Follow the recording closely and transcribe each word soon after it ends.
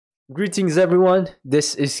Greetings everyone,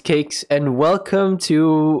 this is Keix and welcome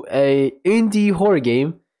to a indie horror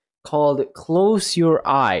game called Close Your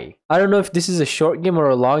Eye. I don't know if this is a short game or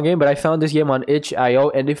a long game, but I found this game on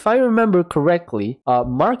itch.io, and if I remember correctly,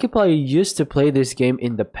 Markiplier used to play this game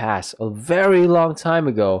in the past, a very long time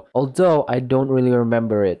ago, although I don't really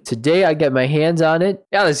remember it. Today I get my hands on it.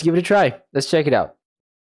 Yeah, let's give it a try. Let's check it out.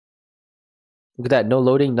 Look at that, no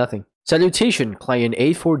loading, nothing. Salutation, client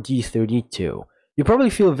A4D32. You probably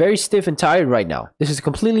feel very stiff and tired right now. This is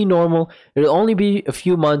completely normal. It'll only be a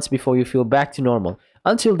few months before you feel back to normal.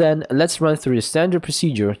 Until then, let's run through the standard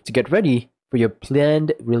procedure to get ready for your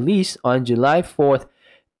planned release on July 4th,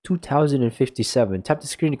 2057. Tap the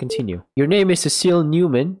screen to continue. Your name is Cecile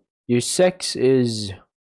Newman. Your sex is...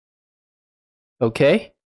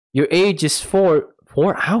 okay. Your age is 4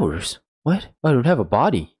 hours? What? I don't have a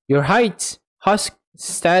body. Your height, husk.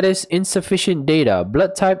 Status, insufficient data.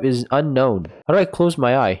 Blood type is unknown. How do I close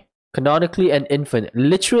my eye? Canonically an infant.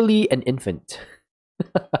 Literally an infant.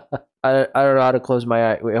 I don't know how to close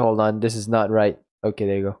my eye. Wait, hold on. This is not right. Okay,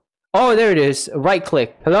 there you go. Oh, there it is. Right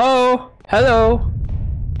click. Hello? Hello?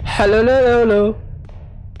 Hello, hello, hello.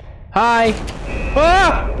 Hi.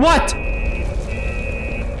 Ah! What?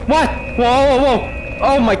 What? Whoa, whoa, whoa.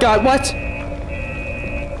 Oh my god, what?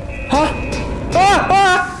 Huh? Ah!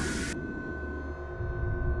 Ah!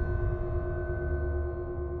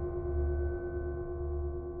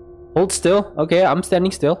 Hold still. Okay, I'm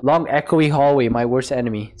standing still. Long echoey hallway, my worst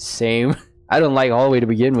enemy. Same. I don't like hallway to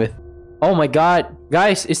begin with. Oh my god.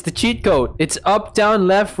 Guys, it's the cheat code. It's up, down,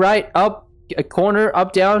 left, right, up, a corner,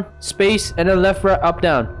 up, down, space, and then left, right, up,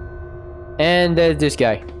 down. And there's this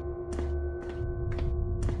guy.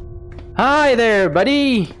 Hi there,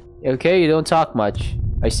 buddy. Okay, you don't talk much.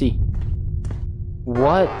 I see.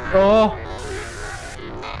 What? Oh.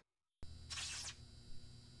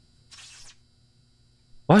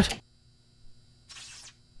 What?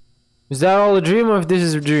 Is that all a dream, or if this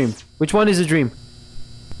is a dream? Which one is a dream?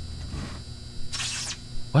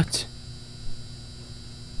 What?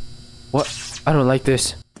 What? I don't like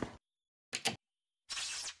this.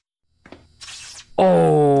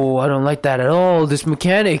 Oh, I don't like that at all. This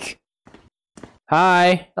mechanic.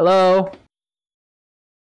 Hi. Hello.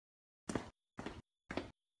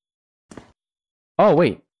 Oh,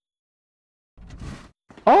 wait.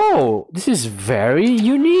 Oh, this is very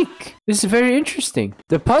unique. This is very interesting.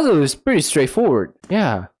 The puzzle is pretty straightforward.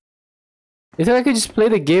 Yeah. You think I could just play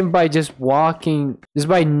the game by just walking, just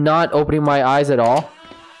by not opening my eyes at all?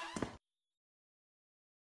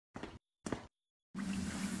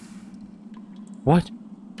 What?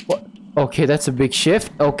 What? Okay, that's a big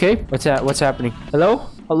shift. Okay, what's that? What's happening?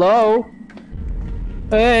 Hello? Hello?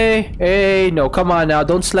 Hey, hey, no, come on now.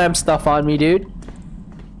 Don't slam stuff on me, dude.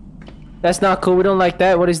 That's not cool. We don't like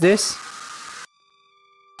that. What is this?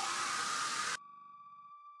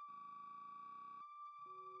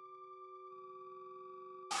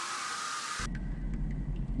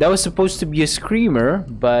 That was supposed to be a screamer,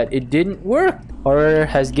 but it didn't work. Horror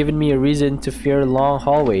has given me a reason to fear a long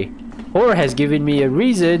hallway. Horror has given me a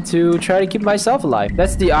reason to try to keep myself alive.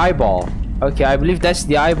 That's the eyeball. Okay, I believe that's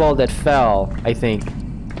the eyeball that fell, I think.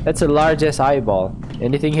 That's a large-ass eyeball.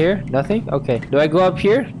 Anything here? Nothing? Okay. Do I go up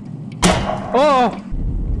here? Oh!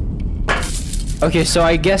 Okay, so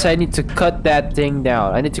I guess I need to cut that thing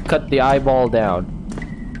down. I need to cut the eyeball down.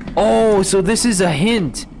 Oh, so this is a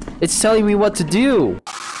hint. It's telling me what to do.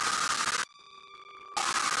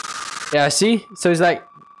 Yeah, see? So it's like,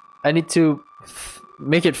 I need to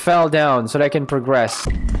make it fall down so that I can progress.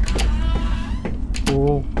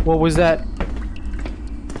 Oh, what was that?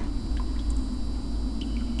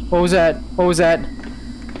 What was that? What was that?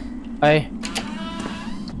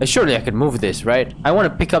 Surely I can move this, right? I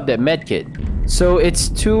want to pick up that medkit. So it's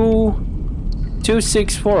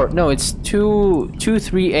 264. No, it's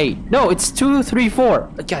 238. No, it's 234.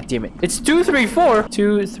 God damn it. It's 234.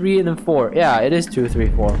 2, 3, and then 4. Yeah, it is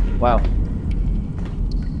 234. Wow.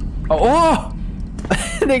 Oh!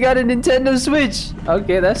 They got a Nintendo Switch.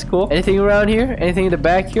 Okay, that's cool. Anything around here? Anything in the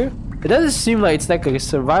back here? It doesn't seem like it's like a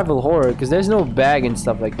survival horror because there's no bag and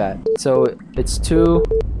stuff like that. So it's 2,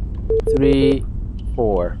 3,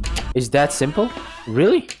 4. Is that simple?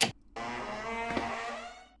 Really?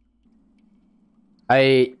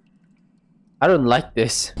 I don't like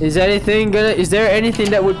this. Is there anything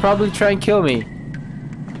that would probably try and kill me?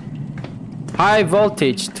 High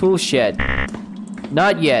voltage tool shed.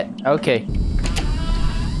 Not yet. Okay.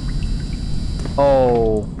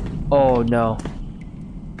 Oh. Oh no.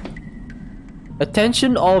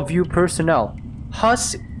 Attention all view personnel.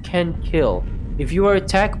 Husk can kill. If you are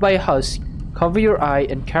attacked by a husk, cover your eye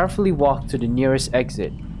and carefully walk to the nearest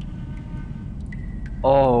exit.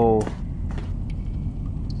 Oh.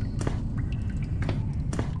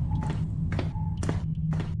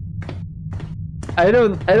 I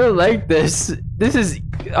don't like this. This is,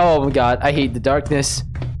 oh my god, I hate the darkness.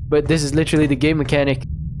 But this is literally the game mechanic.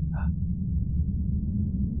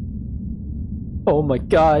 Oh my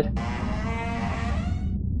god.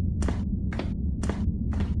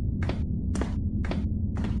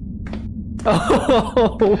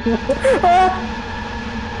 Oh.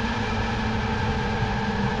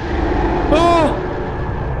 Oh.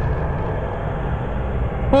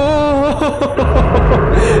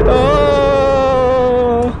 Oh.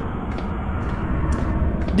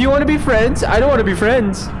 Do you want to be friends? I don't want to be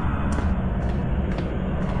friends.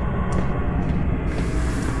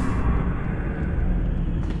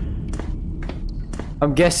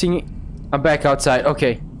 I'm guessing I'm back outside.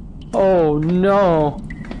 Okay. Oh no.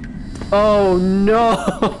 Oh no.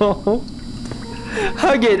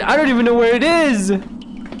 Hug it. I don't even know where it is.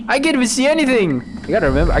 I can't even see anything. I gotta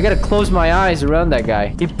remember. I gotta close my eyes around that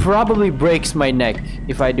guy. He probably breaks my neck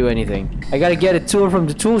if I do anything. I gotta get a tool from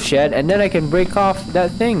the tool shed and then I can break off that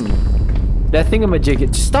thing. That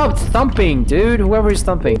thingamajig. Stop thumping, dude. Whoever is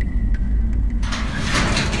thumping.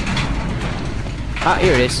 Ah,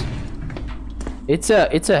 here it is. It's a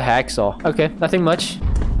hacksaw. Okay, nothing much.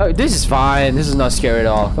 Oh, this is fine. This is not scary at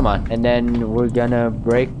all. Come on. And then we're gonna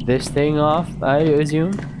break this thing off, I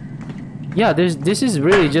assume. Yeah, this is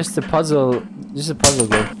really just a puzzle. Just a puzzle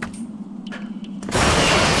game.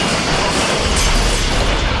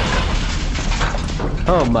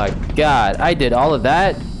 Oh my god, I did all of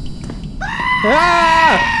that.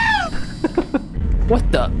 Ah!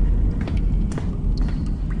 What the?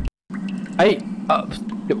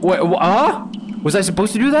 Wait, was I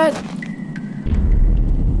supposed to do that?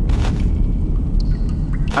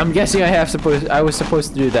 I'm guessing I was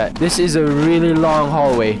supposed to do that. This is a really long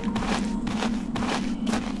hallway.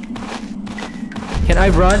 Can I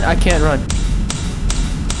run? I can't run.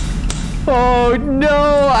 Oh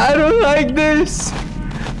no, I don't like this.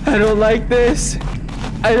 I don't like this.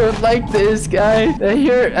 I don't like this, guy. I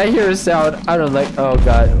hear a sound. I don't like. Oh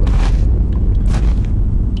god.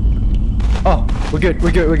 Oh, we're good.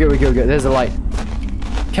 There's a light.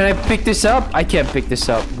 Can I pick this up? I can't pick this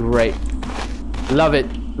up. Great. Love it.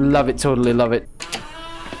 Love it. Totally love it.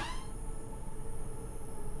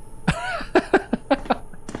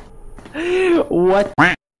 What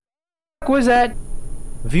was that?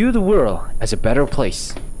 View the world as a better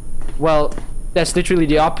place. Well, that's literally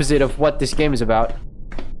the opposite of what this game is about.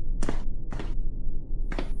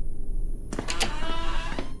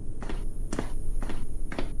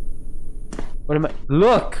 What am I?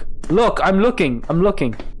 Look! Look! I'm looking! I'm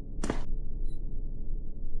looking!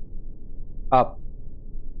 Up.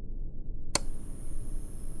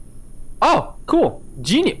 Oh! Cool!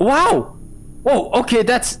 Genius! Wow! Whoa! Okay,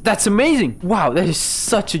 that's amazing! Wow, that is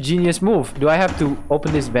such a genius move. Do I have to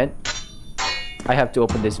open this vent? I have to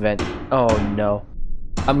open this vent. Oh no.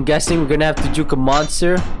 I'm guessing we're gonna have to juke a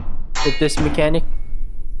monster with this mechanic.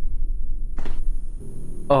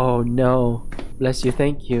 Oh no. Bless you,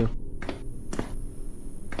 thank you.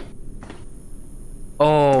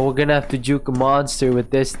 Oh, we're gonna have to juke a monster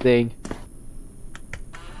with this thing.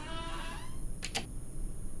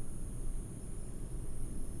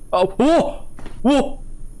 Oh, whoa! Whoa!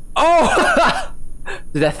 Oh!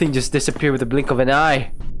 Did that thing just disappear with a blink of an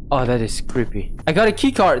eye? Oh, that is creepy. I got a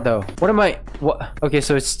key card though. What am I? What? Okay,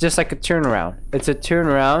 so it's just like a turnaround. It's a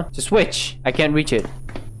turnaround. It's a switch. I can't reach it.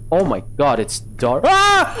 Oh my god, it's dark.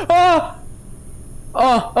 Ah! Oh!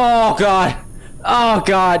 Oh! Oh god! Oh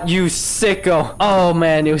god, you sicko! Oh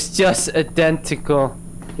man, it was just identical.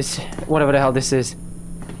 This, whatever the hell this is.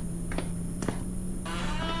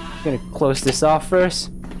 I'm gonna close this off first.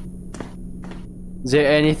 Is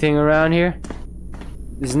there anything around here?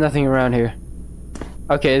 There's nothing around here.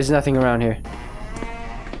 Okay, there's nothing around here.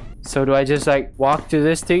 So do I just like walk to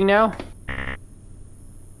this thing now?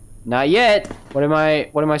 Not yet. What am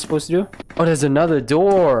I supposed to do? Oh, there's another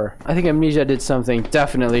door. I think Amnesia did something.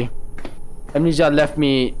 Definitely. Amnesia left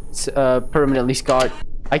me permanently scarred.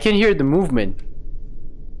 I can hear the movement.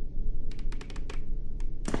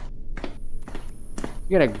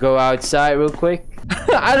 I'm gonna go outside real quick.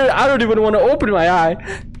 I don't even want to open my eye.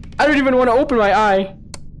 I don't even want to open my eye.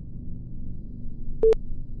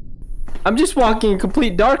 I'm just walking in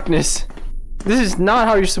complete darkness. This is not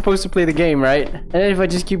how you're supposed to play the game, right? And then if I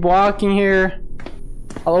just keep walking here,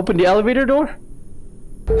 I'll open the elevator door.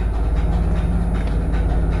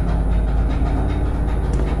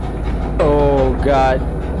 Oh god.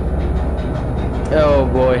 Oh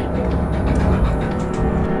boy.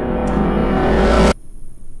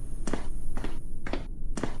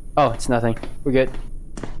 Oh, it's nothing. We're good.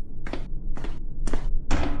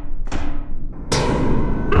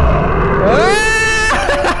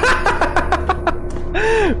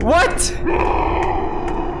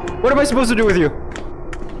 What am I supposed to do with you?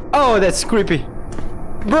 Oh, that's creepy.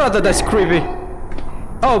 Brother, that's creepy.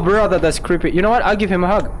 Oh, brother, that's creepy. You know what? I'll give him a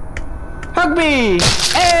hug. Hug me!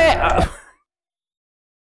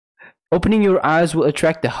 Opening your eyes will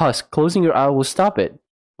attract the husk. Closing your eye will stop it.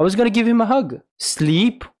 I was gonna give him a hug.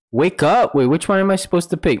 Sleep. Wake up. Wait, which one am I supposed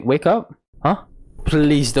to pick? Wake up? Huh?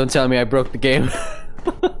 Please don't tell me I broke the game.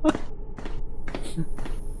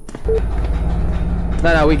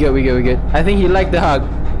 No, we good. I think he liked the hug.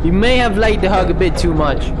 He may have liked the hug a bit too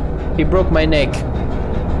much. He broke my neck.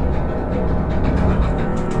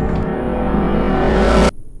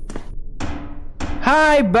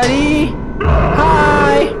 Hi, buddy.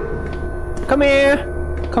 Hi. Come here.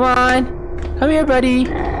 Come on. Come here, buddy.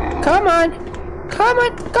 Come on. Come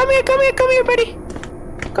on. Come here, buddy.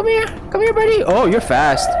 Come here, buddy. Oh, you're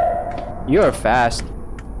fast. You're fast.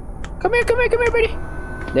 Come here, buddy.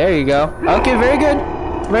 There you go. Okay, very good.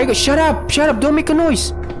 Very good. Shut up. Don't make a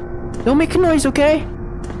noise. Don't make a noise, okay?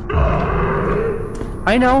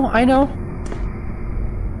 I know.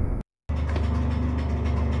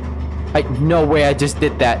 No way I just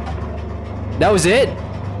did that. That was it?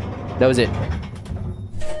 That was it.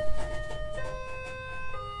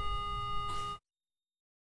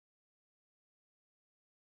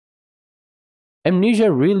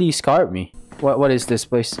 Amnesia really scarred me. What is this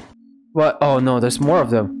place? What? Oh no, there's more of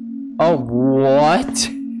them. Oh, what?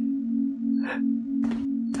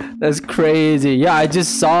 That's crazy. Yeah, I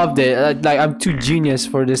just solved it. Like, I'm too genius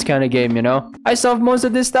for this kind of game, you know? I solved most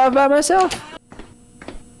of this stuff by myself.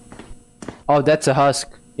 Oh, that's a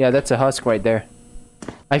husk. Yeah, that's a husk right there.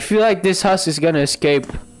 I feel like this husk is gonna escape.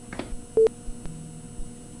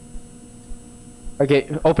 Okay,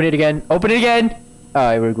 open it again. Open it again! Oh,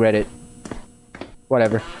 I regret it.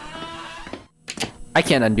 Whatever. I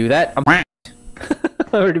can't undo that. I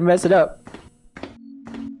already messed it up.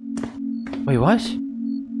 Wait, what?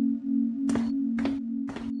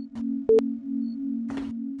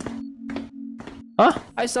 Huh?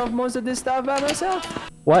 I solved most of this stuff by myself.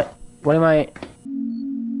 What? What am I?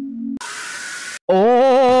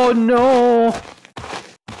 Oh no!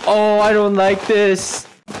 Oh, I don't like this.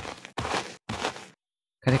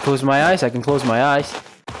 Can I close my eyes? I can close my eyes.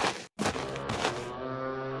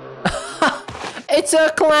 It's a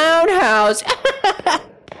clown house.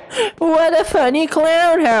 What a funny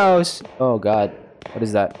clown house. Oh god. What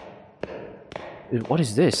is that? What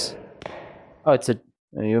is this? Oh, it's a...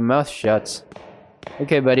 Your mouth shuts.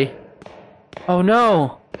 Okay, buddy. Oh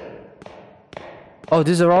no! Oh,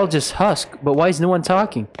 these are all just husk. But why is no one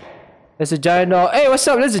talking? There's a giant doll. Hey, what's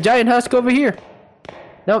up? There's a giant husk over here.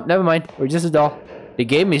 Nope, never mind. We're just a doll. The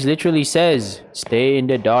game is literally says, stay in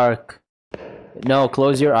the dark. No,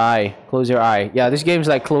 close your eye. Close your eye. Yeah, this game's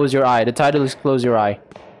like close your eye. The title is close your eye.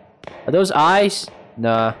 Are those eyes?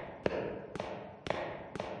 Nah.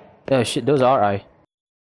 Oh shit, those are eyes.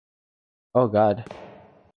 Oh god.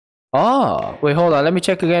 Oh, wait, hold on. Let me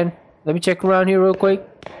check again. Let me check around here real quick.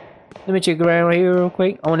 Let me check around right here real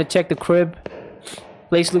quick. I want to check the crib.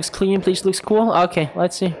 Place looks clean. Place looks cool. Okay,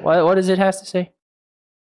 let's see. What does it has to say?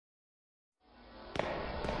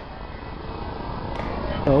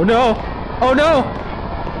 Oh no! Oh no!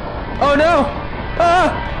 Oh no!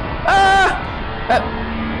 Ah! Ah!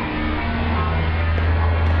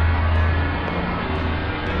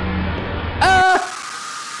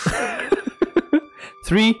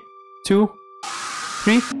 3, 2,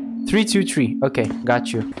 3. 3, 2, 3. Okay,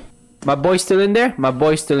 got you. My boy's still in there? My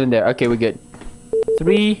boy's still in there. Okay, we're good.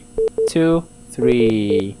 3, 2,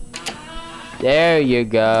 3. There you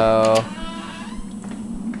go.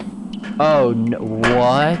 Oh no,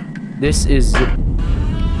 what? This is...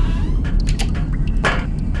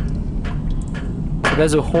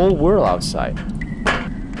 There's a whole world outside.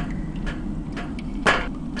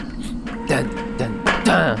 Dun, dun,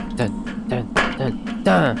 dun, dun, dun, dun,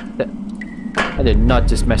 dun, dun. I did not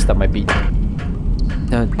just messed up my beat.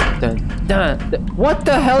 Dun, dun, dun, dun. What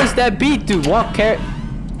the hell is that beat, dude? What care?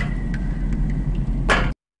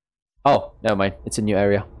 Oh, never mind. It's a new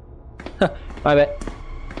area. My bad.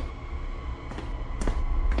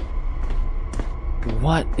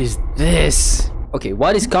 What is this? Okay,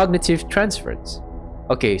 what is cognitive transference?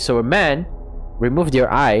 Okay, so a man removed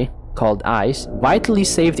your eye, called eyes, vitally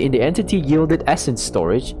saved in the entity yielded essence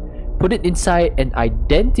storage, put it inside an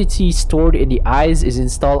identity stored in the eyes is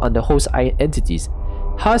installed on the host entities.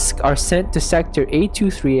 Husks are sent to sector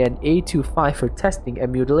A23 and A25 for testing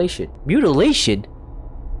and mutilation. Mutilation?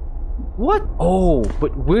 What? Oh,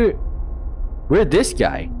 but we're this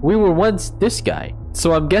guy. We were once this guy.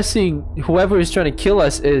 So I'm guessing whoever is trying to kill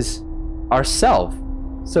us is ourself.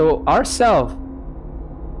 So our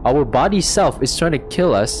body self is trying to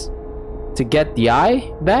kill us. to get the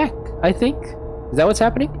eye back, I think. Is that what's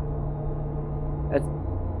happening?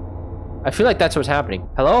 I feel like that's what's happening.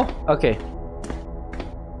 Hello? Okay.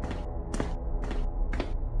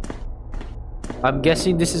 I'm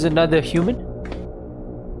guessing this is another human.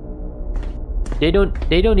 They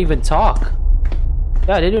don't even talk.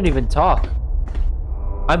 Yeah, they don't even talk.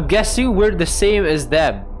 I'm guessing we're the same as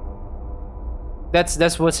them.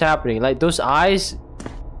 That's what's happening. Like those eyes,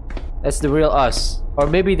 that's the real us. Or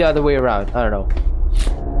maybe the other way around. I don't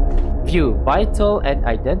know. View, vital and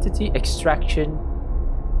identity extraction.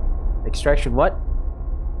 Extraction what?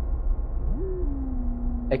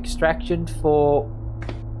 Extraction for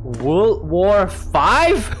World War V?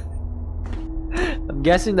 I'm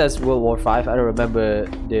guessing that's World War V. I don't remember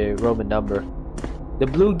the Roman number. The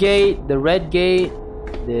blue gate, the red gate,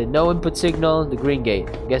 the no input signal, the green gate.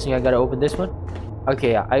 I'm guessing I gotta open this one.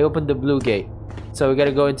 Okay, yeah, I opened the blue gate. So we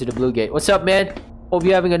gotta go into the blue gate. What's up, man? Hope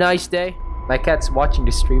you're having a nice day. My cat's watching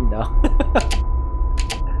the stream now.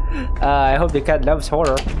 I hope the cat loves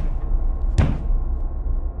horror.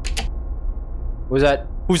 Who's that?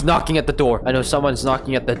 Who's knocking at the door? I know someone's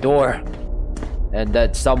knocking at the door. And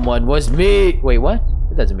that someone was me. Wait, what?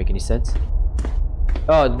 That doesn't make any sense.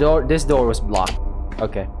 Oh, this door was blocked.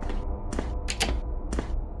 Okay.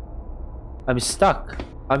 I'm stuck.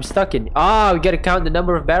 I'm stuck in. Ah, we gotta count the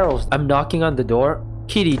number of barrels. I'm knocking on the door.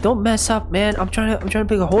 Kitty, don't mess up, man. I'm trying to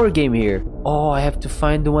play a horror game here. Oh, I have to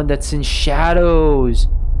find the one that's in shadows.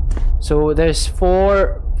 So there's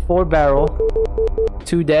four barrel,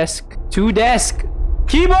 2 desk, keyboard.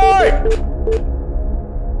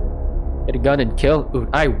 Get a gun and kill. Ooh,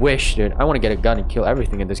 I wish, dude. I want to get a gun and kill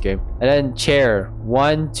everything in this game. And then chair.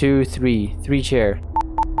 1, 2, 3. 3 chair.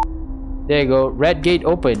 There you go. Red gate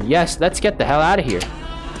open. Yes, let's get the hell out of here.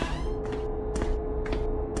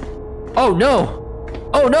 Oh no!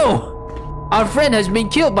 Oh no! Our friend has been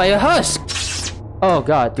killed by a husk. Oh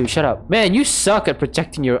god, dude, shut up. Man, you suck at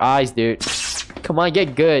protecting your eyes, dude. Come on,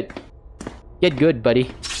 get good. Get good,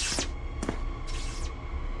 buddy.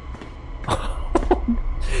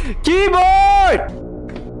 Keyboard!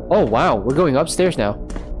 Oh wow, we're going upstairs now.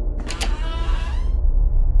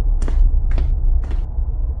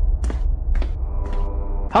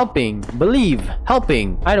 Helping, believe,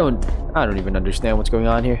 helping. I don't even understand what's going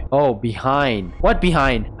on here. Oh, behind. What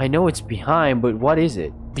behind? I know it's behind, but what is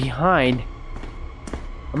it? Behind?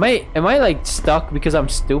 Am I like stuck because I'm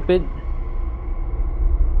stupid?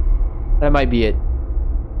 That might be it.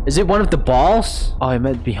 Is it one of the balls? Oh, I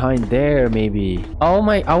meant behind there, maybe. Oh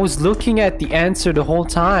my, I was looking at the answer the whole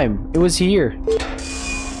time. It was here.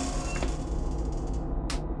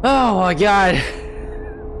 Oh my god.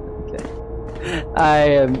 Okay.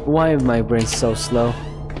 Why is my brain so slow?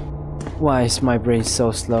 Why is my brain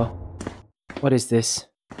so slow? What is this?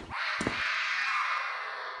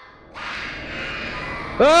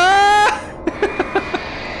 Ah!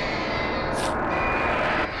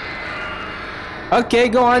 Okay,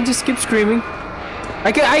 go on, just keep screaming.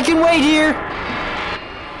 I can wait here.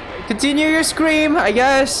 Continue your scream, I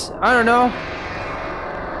guess. I don't know.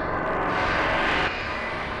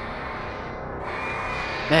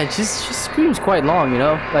 Man, she screams quite long, you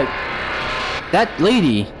know? Like, that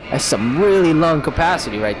lady has some really lung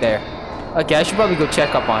capacity right there. Okay, I should probably go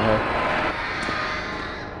check up on her.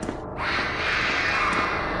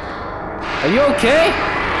 Are you okay?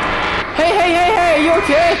 Hey, are you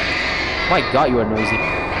okay? My god, you are noisy.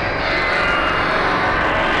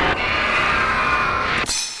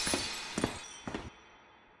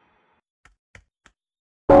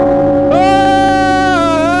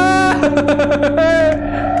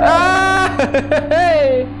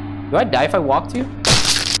 Do I die if I walk to you?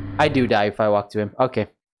 I do die if I walk to him. Okay.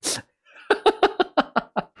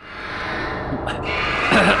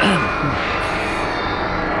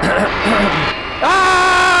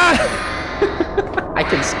 Ah! I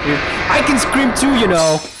can scream. I can scream too, you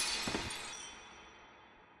know.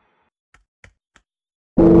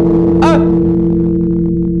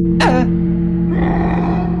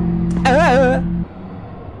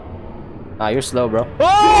 Ah, you're slow, bro.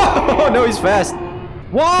 Oh no, he's fast.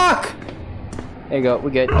 Walk. There you go. We're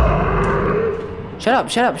good. Shut up.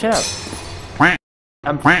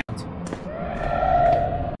 I'm f***ed.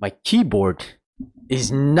 My keyboard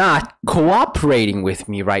is not cooperating with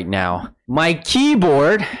me right now. My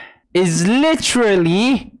keyboard is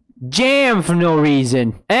literally jammed for no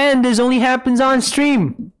reason. And this only happens on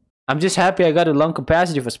stream. I'm just happy I got a lung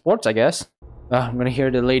capacity for sports, I guess. I'm gonna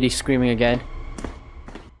hear the lady screaming again.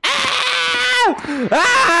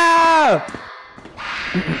 Ah!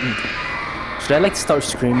 Should I like start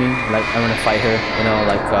screaming like I want to fight her, you know,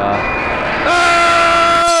 like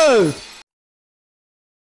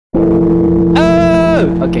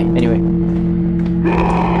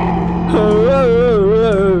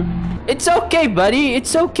It's okay, buddy.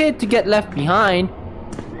 It's okay to get left behind.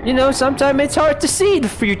 You know, sometimes it's hard to see the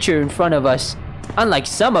future in front of us. Unlike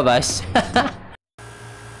some of us.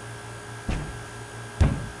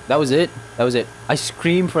 That was it. That was it. I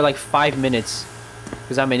screamed for like 5 minutes.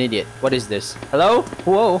 Because I'm an idiot. What is this? Hello?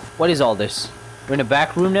 Whoa. What is all this? We're in a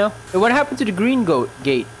back room now? Hey, what happened to the green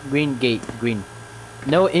gate? Green gate. Green.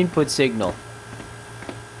 No input signal.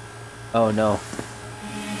 Oh no.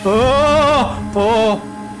 Oh! Oh!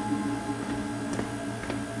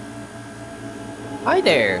 Hi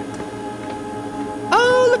there.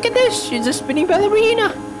 Oh, look at this. She's a spinning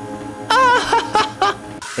ballerina. Ah!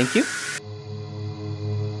 Thank you.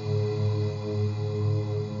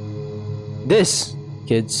 This,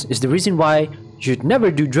 kids, is the reason why you should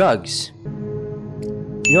never do drugs.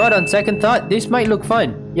 You know what? On second thought, this might look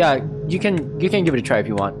fun. Yeah, you can give it a try if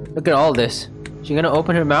you want. Look at all this. She gonna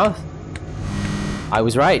open her mouth? I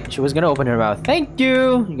was right. She was gonna open her mouth. Thank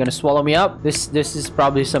you. You're gonna swallow me up. This is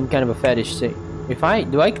probably some kind of a fetish thing. If I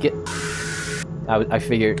get, I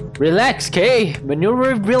figured. Relax, Kay.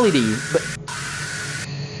 Maneuverability. But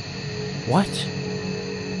what?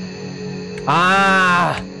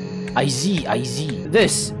 Ah. I see.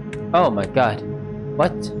 This. Oh my god.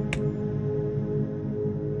 What?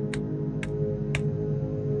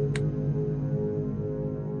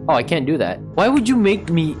 Oh, I can't do that. Why would you make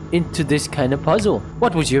me into this kind of puzzle?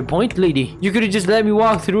 What was your point, lady? You could have just let me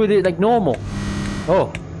walk through it like normal.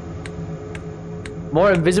 Oh.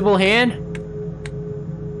 More invisible hand?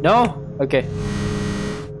 No? Okay.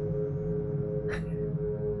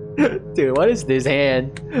 Dude, what is this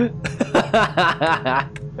hand?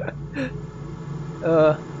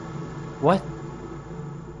 What?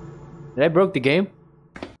 Did I broke the game?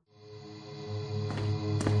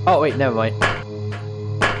 Oh wait, never mind.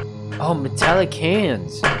 Oh, metallic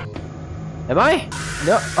hands. Am I?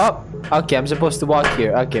 No. Oh, okay. I'm supposed to walk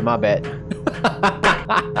here. Okay, my bad.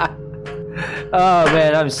 Oh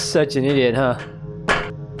man, I'm such an idiot, huh?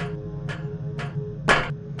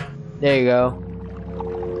 There you go.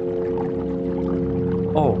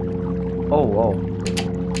 Oh. Oh.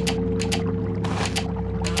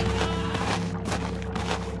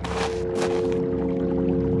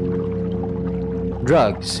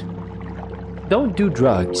 Drugs. Don't do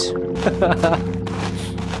drugs.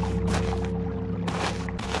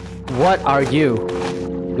 What are you?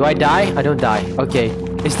 Do I die? I don't die. Okay.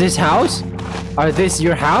 Is this house? Are this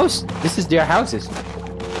your house? This is their houses.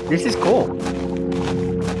 This is cool.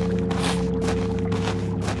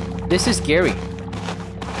 This is scary.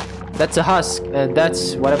 That's a husk, and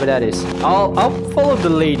that's whatever that is. I'll follow the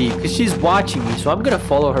lady because she's watching me, so I'm gonna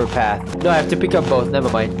follow her path. No, I have to pick up both. Never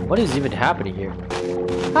mind. What is even happening here?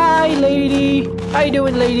 Hi, lady. How you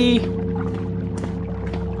doing, lady?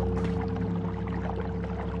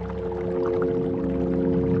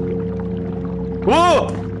 Whoa!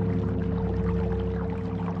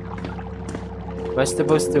 Am I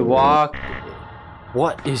supposed to walk?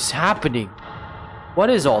 What is happening? What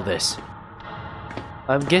is all this?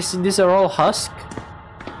 I'm guessing these are all husk.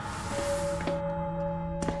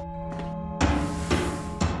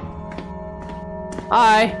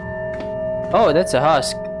 Hi. Oh, that's a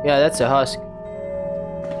husk. Yeah, that's a husk.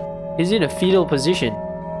 He's in a fetal position.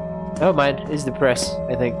 Never mind. He's depressed,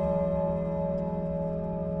 I think.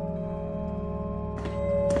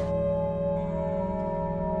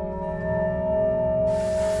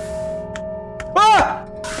 Ah!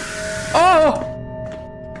 Oh!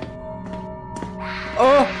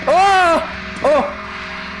 Oh! Oh!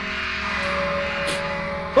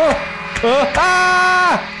 Oh! Oh!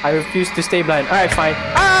 Ah! I refuse to stay blind. Alright, fine.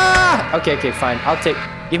 Ah! Okay, fine. I'll take...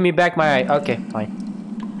 Give me back my eye. Okay, fine.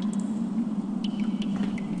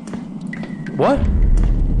 What?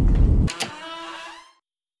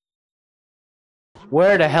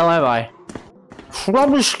 Where the hell am I?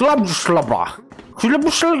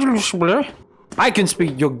 I can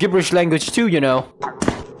speak your gibberish language too, you know.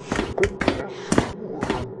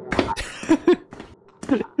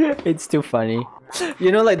 It's too funny.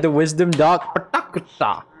 You know, like the wisdom dog.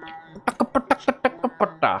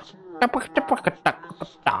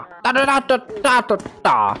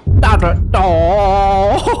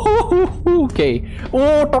 Okay.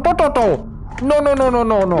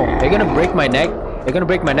 Oh, no. They're gonna break my neck. They're gonna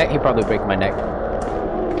break my neck. He probably break my neck.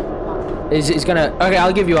 He's gonna. Okay,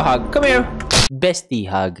 I'll give you a hug. Come here. Bestie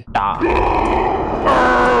hug.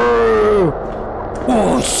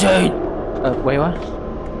 Oh shit. Wait, what?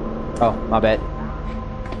 Oh, my bad.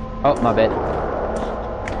 Oh, my bad.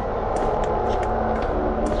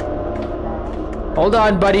 Hold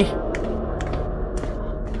on, buddy.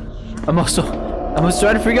 I'm also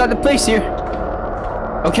trying to figure out the place here.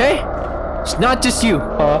 Okay? It's not just you.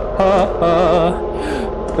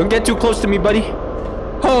 Don't get too close to me, buddy.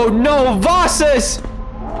 Oh no, Vossas!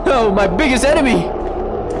 Oh, my biggest enemy.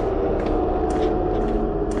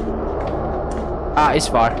 Ah, it's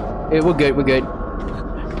far. We're good, we're good.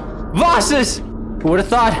 Vossas! Who would have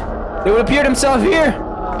thought they would appear themselves here?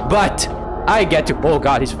 But I get to. Oh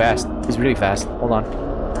god, he's fast. He's really fast. Hold on.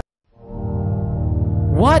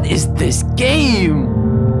 What is this game?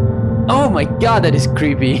 Oh my god, that is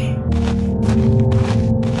creepy.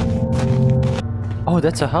 Oh,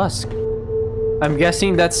 that's a husk. I'm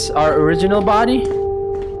guessing that's our original body.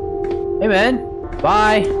 Hey man,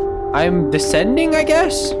 bye. I'm descending, I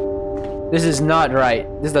guess? This is not right.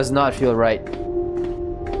 This does not feel right.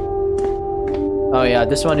 Oh yeah,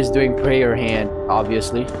 this one is doing prayer hand,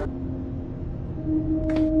 obviously.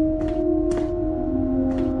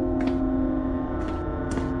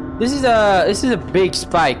 This is a big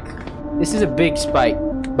spike. This is a big spike.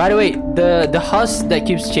 By the way, the husk that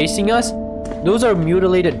keeps chasing us, those are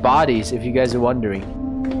mutilated bodies, if you guys are wondering.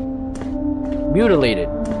 Mutilated.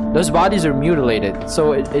 Those bodies are mutilated,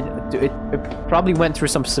 so it probably went through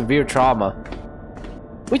some severe trauma,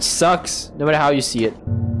 which sucks, no matter how you see it.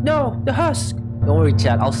 No, the husk. Don't worry,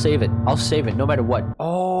 chat. I'll save it. I'll save it, no matter what.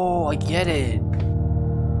 Oh, I get it.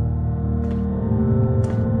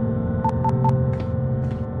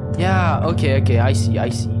 Yeah. Okay. I see.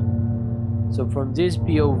 So from this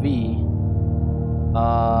POV,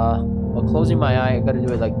 while closing my eye, I gotta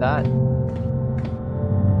do it like that.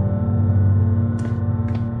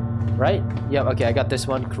 Right? Yeah, okay, I got this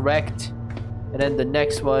one correct. And then the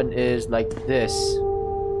next one is like this.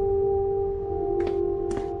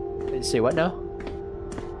 Say what now?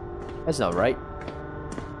 That's not right.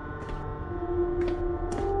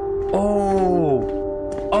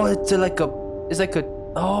 Oh, it's like a,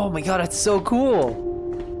 oh my god, that's so cool.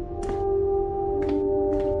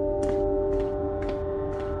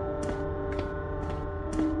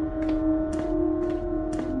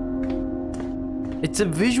 It's a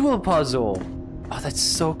visual puzzle. Oh, that's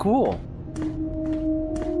so cool.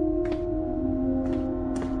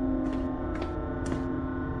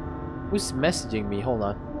 Who's messaging me? Hold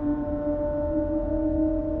on.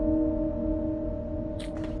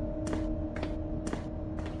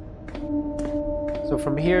 So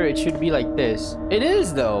from here, it should be like this. It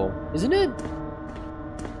is though, isn't it?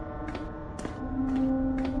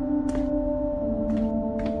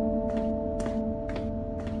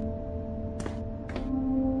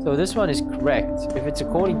 So this one is correct. If it's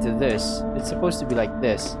according to this, it's supposed to be like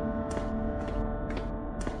this.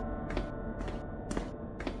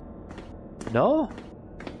 No?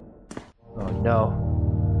 Oh no.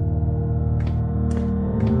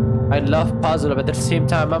 I love puzzle, but at the same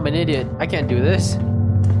time, I'm an idiot. I can't do this.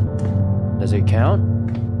 Does it count?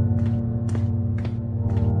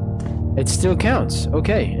 It still counts.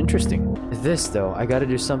 Okay, interesting. This though, I gotta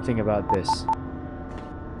do something about this.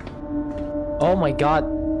 Oh my god.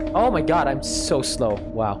 Oh my god, I'm so slow.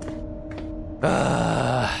 Wow.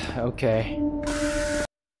 Okay.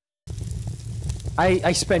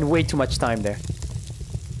 I spend way too much time there.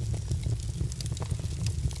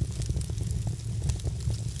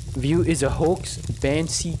 View is a hoax. Ban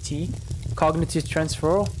CT. Cognitive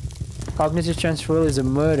transfer. Cognitive transfer is a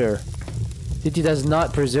murder. CT does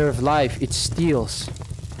not preserve life, it steals.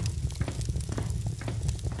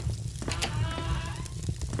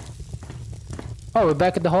 Oh, we're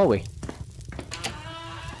back at the hallway.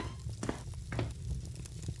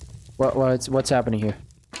 What's happening here?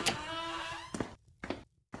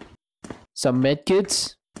 Some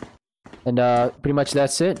medkits, and pretty much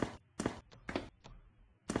that's it.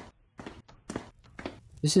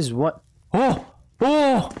 This is what? Oh!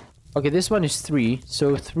 Okay, this one is 3.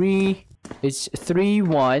 So 3, it's 3,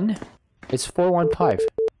 1. It's 4, 1, 5.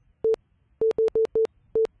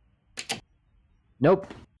 Nope.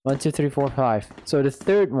 1, 2, 3, 4, 5. So the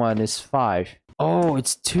third one is 5. Oh,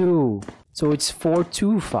 it's 2. So it's 4,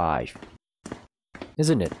 2, 5.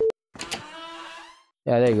 Isn't it?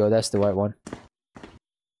 Yeah, there you go. That's the right one.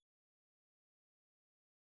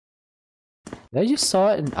 Did I just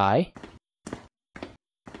saw it an eye?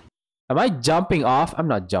 Am I jumping off? I'm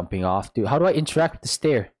not jumping off, dude. How do I interact with the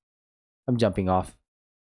stair? I'm jumping off.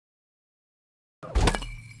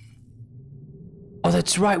 Oh,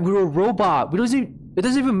 that's right. We're a robot. It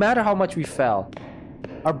doesn't even matter how much we fell.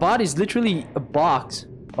 Our body's literally a box.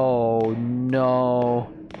 Oh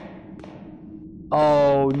no.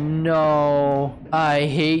 Oh no. I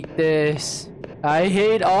hate this. I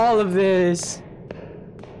hate all of this.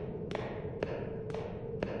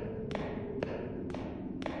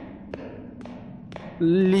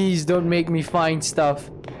 Please don't make me find stuff.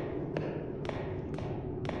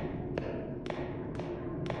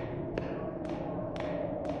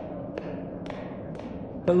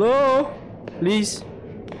 Hello? Please.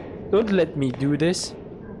 Don't let me do this.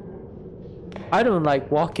 I don't like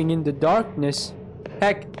walking in the darkness.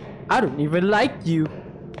 Heck, I don't even like you.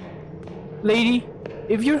 Lady,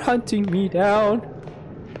 if you're hunting me down,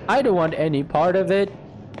 I don't want any part of it.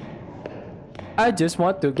 I just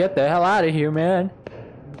want to get the hell out of here, man.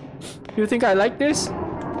 You think I like this?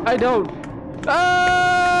 I don't.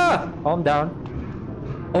 Ah! I'm down.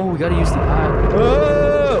 Oh, we gotta use the eye.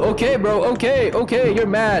 Oh, okay, bro. Okay, okay. You're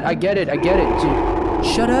mad. I get it. I get it. Dude.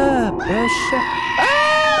 Shut up, bro.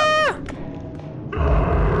 Ah!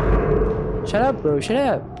 Shut up, bro. Shut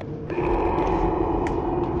up.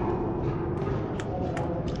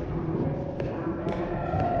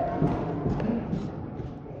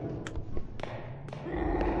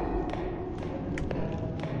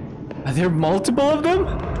 Are there multiple of them?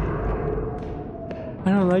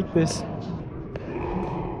 I don't like this.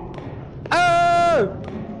 Oh!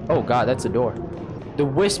 Oh god, that's a door. The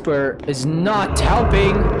whisper is not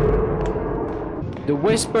helping. The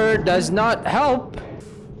whisper does not help.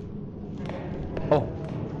 Oh.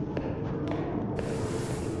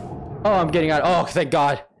 Oh, I'm getting out. Oh, thank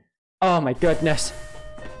god. Oh my goodness.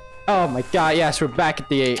 Oh my god, yes, we're back at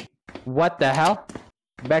the... What the hell?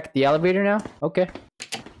 Back at the elevator now? Okay.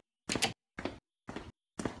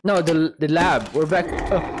 No, the lab. We're back.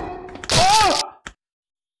 Oh!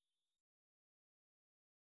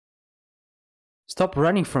 Stop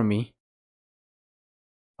running from me.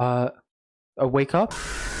 Wake up.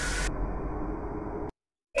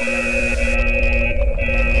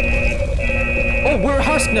 Oh, we're a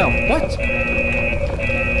husk now. What?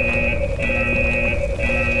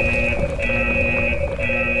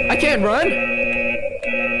 I can't run.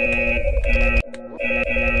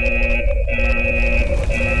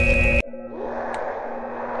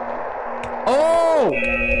 Oh!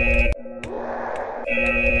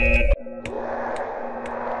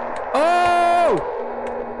 Oh!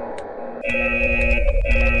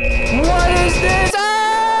 What is this?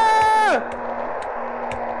 Ah!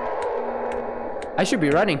 I should be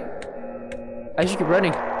running. I should keep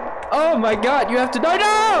running. Oh my god, you have to die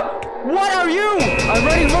now! What are you? I'm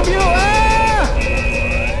running from you! Ah!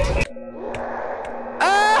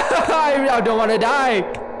 Ah! I don't want to die.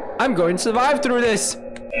 I'm going to survive through this.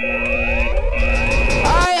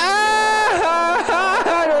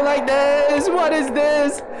 I don't like this. What is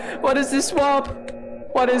this? What is this swamp?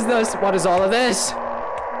 What is this? What is all of this?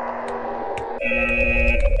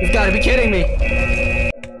 You've got to be kidding me.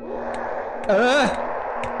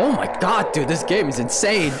 Oh my god, dude, this game is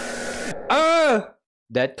insane.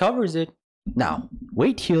 That covers it. Now,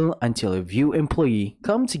 wait here until a view employee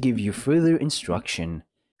comes to give you further instruction.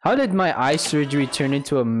 How did my eye surgery turn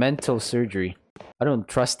into a mental surgery? I don't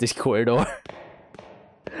trust this corridor.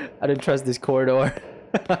 I don't trust this corridor.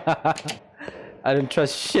 I don't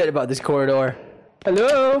trust shit about this corridor.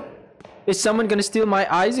 Hello? Is someone gonna steal my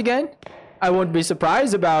eyes again? I won't be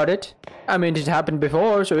surprised about it. I mean, it happened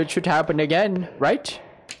before, so it should happen again, right?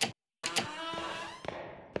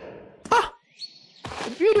 Ah!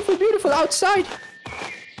 Beautiful, beautiful outside.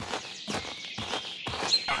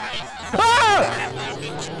 Ah!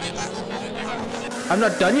 I'm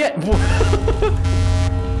not done yet. Whoa,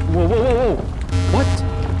 whoa, whoa, whoa. What?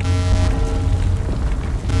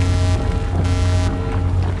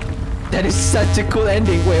 That is such a cool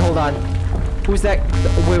ending. Wait, hold on. Who's that?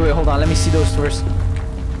 Wait, hold on. Let me see those first.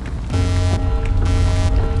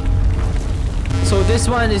 So this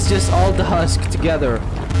one is just all the husk together.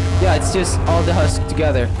 Yeah, it's just all the husk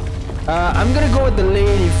together. I'm gonna go with the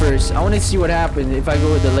lady first. I want to see what happens if I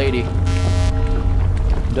go with the lady.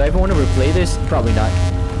 Do I even want to replay this? Probably not.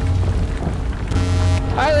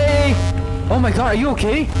 Hi, lady! Oh my god, are you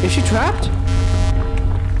okay? Is she trapped?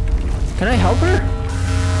 Can I help her?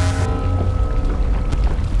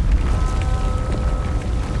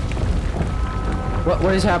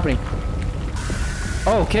 What is happening?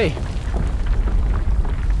 Oh, okay.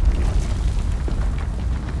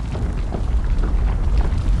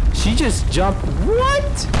 She just jumped.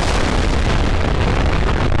 What?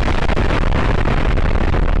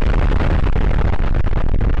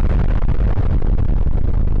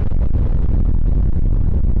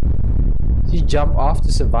 She jumped off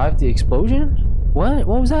to survive the explosion? What?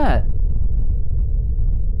 What was that?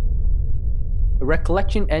 A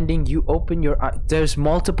recollection ending, you open your eye. There's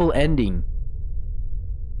multiple ending.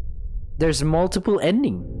 There's multiple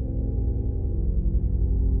ending.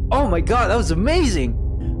 Oh my god, that was amazing.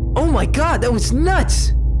 Oh my god, that was nuts.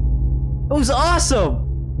 That was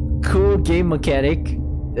awesome. Cool game mechanic.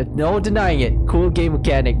 No denying it. Cool game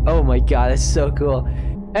mechanic. Oh my god, that's so cool.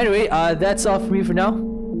 Anyway, that's all for me for now.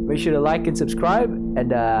 Make sure to like and subscribe,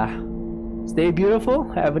 and Stay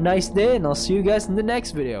beautiful, have a nice day, and I'll see you guys in the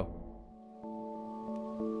next video.